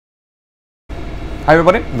Hi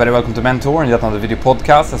everybody, very welcome to Mentour and yet another video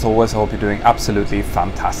podcast. As always, I hope you're doing absolutely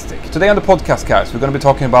fantastic. Today on the podcast, guys, we're going to be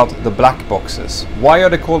talking about the black boxes. Why are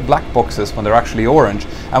they called black boxes when they're actually orange?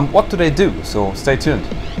 And what do they do? So stay tuned.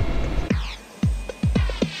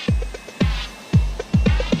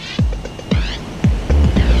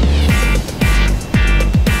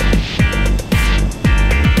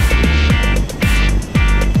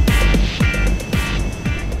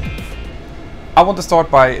 I want to start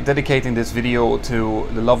by dedicating this video to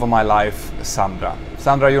the love of my life, Sandra.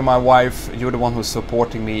 Sandra, you're my wife. You're the one who's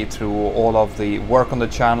supporting me through all of the work on the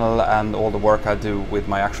channel and all the work I do with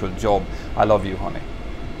my actual job. I love you, honey.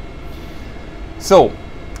 So,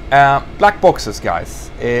 black boxes, guys.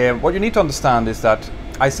 What you need to understand is that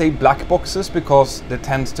I say black boxes because there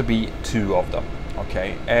tends to be two of them.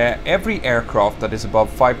 Okay, every aircraft that is above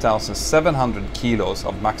 5,700 kilos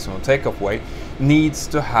of maximum takeoff weight needs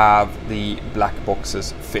to have the black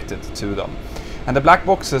boxes fitted to them. And the black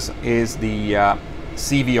boxes is the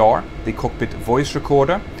CVR, the cockpit voice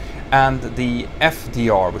recorder, and the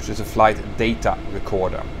FDR, which is a flight data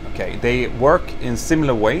recorder. Okay, they work in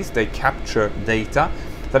similar ways. They capture data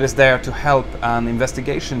that is there to help an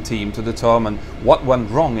investigation team to determine what went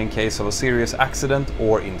wrong in case of a serious accident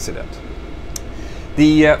or incident.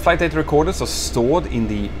 The flight data recorders are stored in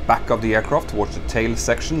the back of the aircraft towards the tail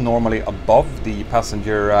section, normally above the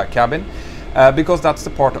passenger cabin, because that's the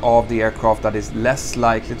part of the aircraft that is less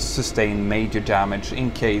likely to sustain major damage in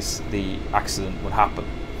case the accident would happen.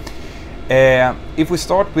 If we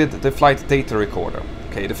start with the flight data recorder,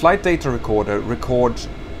 okay, the flight data recorder records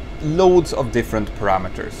loads of different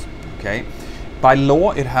parameters. Okay, by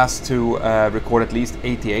law it has to record at least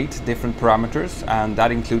 88 different parameters, and that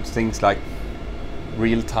includes things like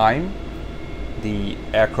real time, the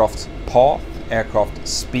aircraft's path, aircraft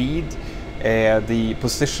speed, the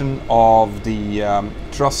position of the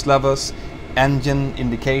thrust levels, engine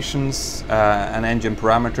indications and engine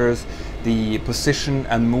parameters, the position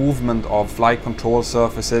and movement of flight control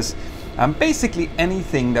surfaces, and basically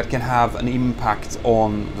anything that can have an impact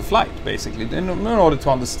on the flight, basically, in order to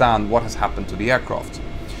understand what has happened to the aircraft.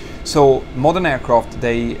 So modern aircraft,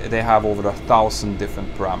 they have over 1,000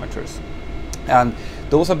 different parameters. And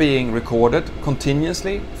those are being recorded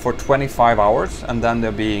continuously for 25 hours, and then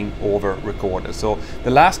they're being over recorded. So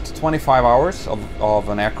the last 25 hours of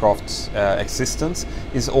an aircraft's existence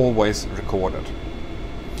is always recorded.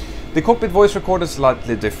 The cockpit voice recorder is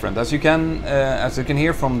slightly different. As you can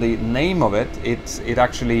hear from the name of it, it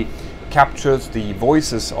actually captures the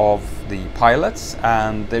voices of the pilots,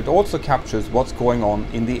 and it also captures what's going on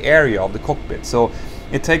in the area of the cockpit. So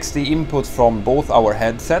it takes the input from both our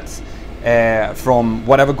headsets, from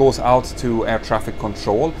whatever goes out to air traffic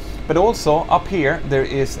control, but also up here there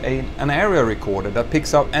is an area recorder that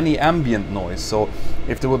picks up any ambient noise. So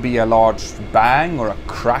if there would be a large bang or a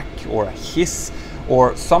crack or a hiss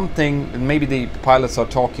or something, maybe the pilots are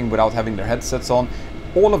talking without having their headsets on,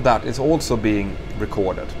 all of that is also being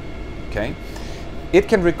recorded. Okay, it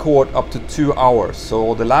can record up to 2 hours,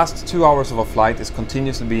 so the last 2 hours of a flight is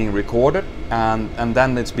continuously being recorded, and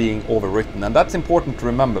then it's being overwritten. And that's important to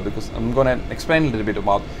remember, because I'm going to explain a little bit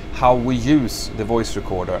about how we use the voice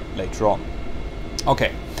recorder later on.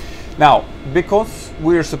 Okay, now because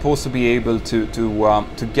we're supposed to be able to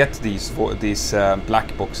get these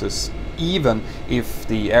black boxes, even if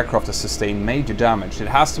the aircraft has sustained major damage, it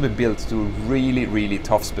has to be built to really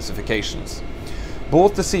tough specifications.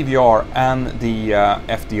 Both the CVR and the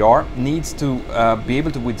FDR needs to be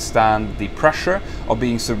able to withstand the pressure of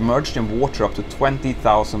being submerged in water up to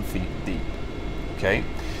 20,000 feet deep. Okay,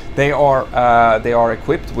 they are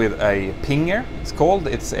equipped with a pinger. It's called.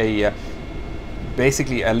 It's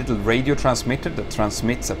basically a little radio transmitter that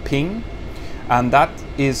transmits a ping, and that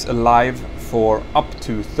is alive for up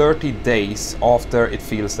to 30 days after it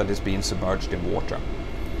feels that it's being submerged in water.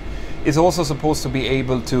 It's also supposed to be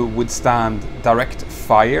able to withstand direct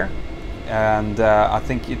fire, and I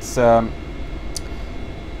think it's an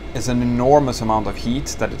enormous amount of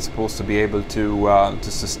heat that it's supposed to be able to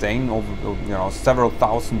sustain over several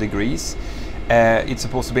thousand degrees. It's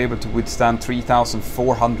supposed to be able to withstand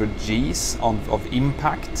 3,400 Gs of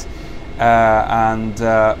impact, and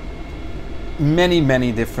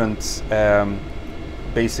many different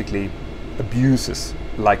basically abuses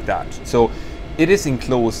like that. So it is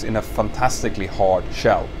enclosed in a fantastically hard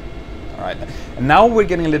shell. All right, and now we're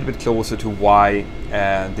getting a little bit closer to why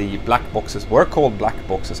the black boxes were called black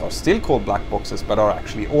boxes, are still called black boxes, but are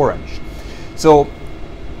actually orange. So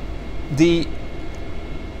the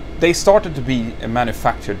they started to be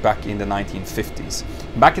manufactured back in the 1950s.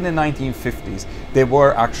 Back in the 1950s, they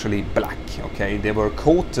were actually black, okay? They were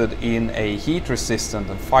coated in a heat-resistant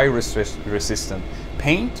and fire-resistant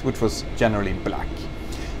paint, which was generally black.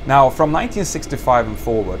 Now, from 1965 and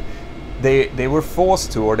forward, they were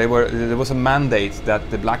forced to, or there was a mandate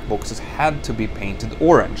that the black boxes had to be painted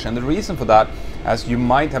orange. And the reason for that, as you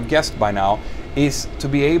might have guessed by now, is to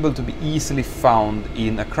be able to be easily found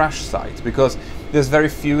in a crash site, because there's very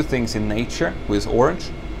few things in nature with orange,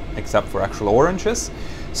 except for actual oranges.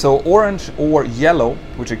 So orange or yellow,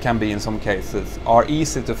 which it can be in some cases, are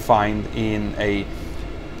easy to find in a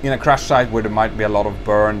crash site where there might be a lot of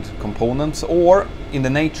burned components, or in the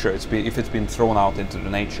nature, if it's been thrown out into the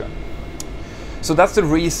nature. So that's the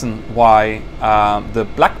reason why the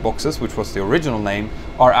black boxes, which was the original name,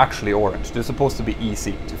 are actually orange. They're supposed to be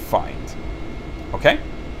easy to find. Okay?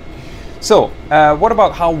 So, what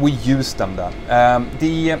about how we use them then?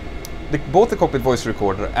 Both the cockpit voice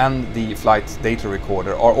recorder and the flight data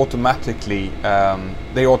recorder are automatically,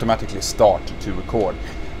 they automatically start to record.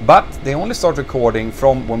 But they only start recording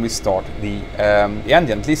from when we start the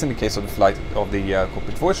engine, at least in the case of the flight of the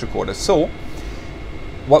cockpit voice recorder. So,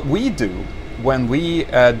 what we do when we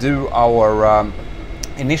do our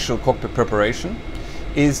initial cockpit preparation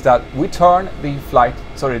is that we turn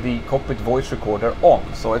the cockpit voice recorder on.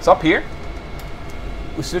 So it's up here.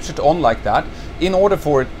 We switch it on like that in order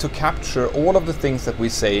for it to capture all of the things that we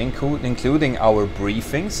say, including our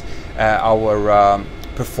briefings, our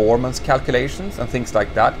performance calculations and things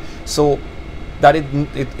like that, so that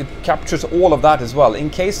it captures all of that as well. In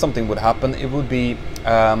case something would happen, it would be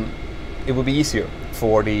easier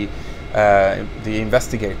for the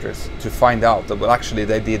investigators to find out that, well, actually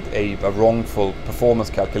they did a wrongful performance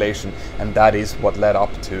calculation, and that is what led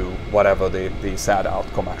up to whatever the sad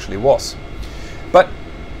outcome actually was. But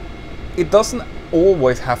it doesn't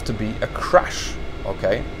always have to be a crash,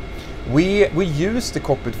 okay? We use the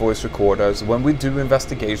cockpit voice recorders when we do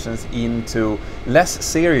investigations into less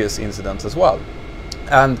serious incidents as well.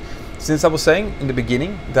 And since I was saying in the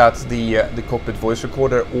beginning that the cockpit voice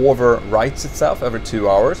recorder overwrites itself every 2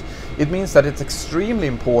 hours, it means that it's extremely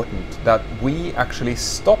important that we actually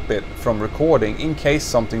stop it from recording in case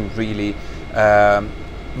something really,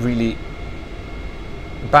 really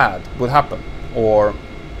bad would happen, or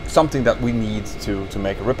something that we need to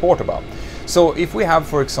make a report about. So if we have,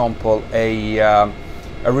 for example, a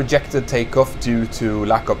rejected takeoff due to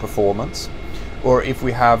lack of performance, or if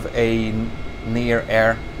we have a near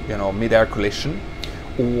air, mid-air collision,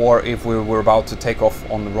 or if we were about to take off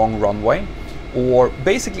on the wrong runway, or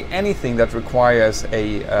basically anything that requires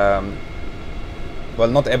a well,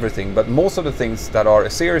 not everything, but most of the things that are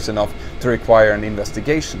serious enough to require an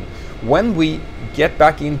investigation. When we get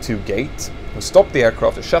back into gate, we stop the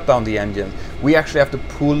aircraft, we shut down the engine, we actually have to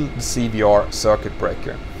pull the CVR circuit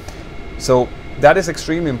breaker. So that is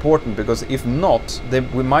extremely important, because if not,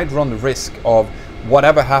 then we might run the risk of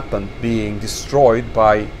whatever happened being destroyed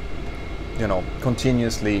by,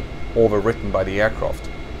 continuously overwritten by the aircraft.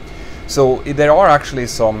 So there are actually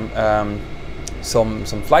some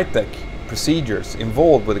flight deck procedures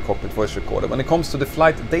involved with the cockpit voice recorder. When it comes to the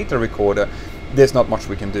flight data recorder, there's not much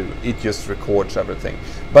we can do. It just records everything.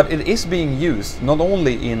 But it is being used not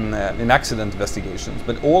only in accident investigations,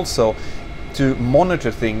 but also to monitor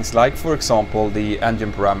things like, for example, the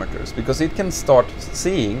engine parameters, because it can start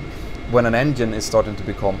seeing when an engine is starting to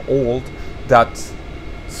become old that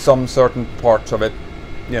some certain parts of it,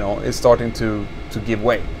 is starting to give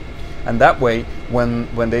way. And that way,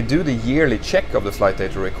 when they do the yearly check of the flight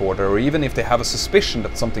data recorder, or even if they have a suspicion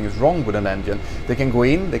that something is wrong with an engine, they can go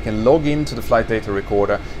in, they can log into the flight data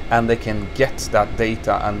recorder, and they can get that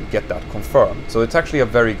data and get that confirmed. So it's actually a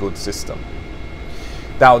very good system.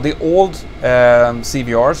 Now, the old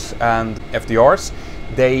CVRs and FDRs,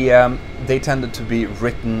 they tended to be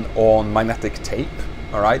written on magnetic tape.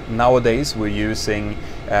 All right. Nowadays, we're using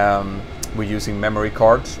memory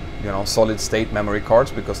cards, solid state memory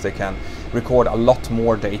cards, because they can record a lot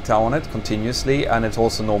more data on it continuously, and it's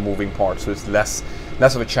also no moving parts, so it's less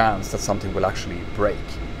of a chance that something will actually break.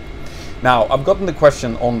 Now, I've gotten the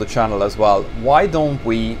question on the channel as well. Why don't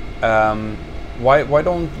we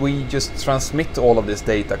just transmit all of this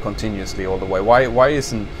data continuously all the way? Why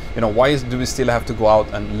do we still have to go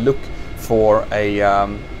out and look for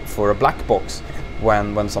a black box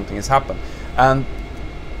when something has happened? And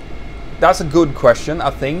that's a good question.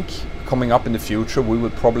 I think coming up in the future, we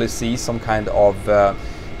will probably see some kind of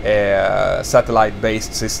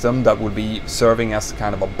satellite-based system that will be serving as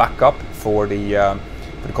kind of a backup for the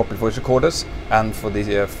cockpit voice recorders. and for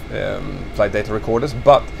the flight data recorders,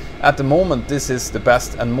 but at the moment this is the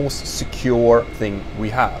best and most secure thing we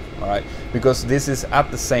have, all right? Because this is at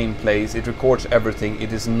the same place, it records everything,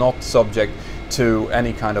 it is not subject to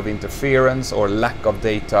any kind of interference or lack of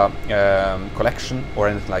data collection or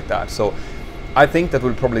anything like that. So I think that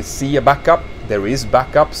we'll probably see a backup. There is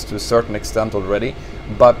backups to a certain extent already,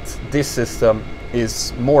 but this system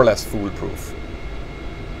is more or less foolproof.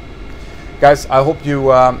 Guys, I hope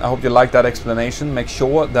you like that explanation. Make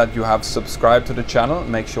sure that you have subscribed to the channel.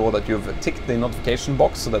 Make sure that you've ticked the notification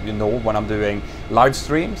box so that you know when I'm doing live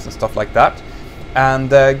streams and stuff like that. And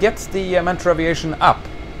get the Mentour Aviation app.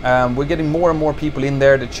 We're getting more and more people in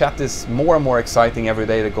there. The chat is more and more exciting every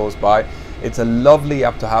day that goes by. It's a lovely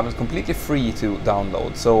app to have. It's completely free to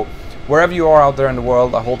download. So wherever you are out there in the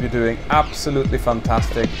world, I hope you're doing absolutely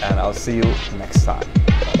fantastic, and I'll see you next time.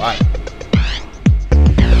 Bye-bye.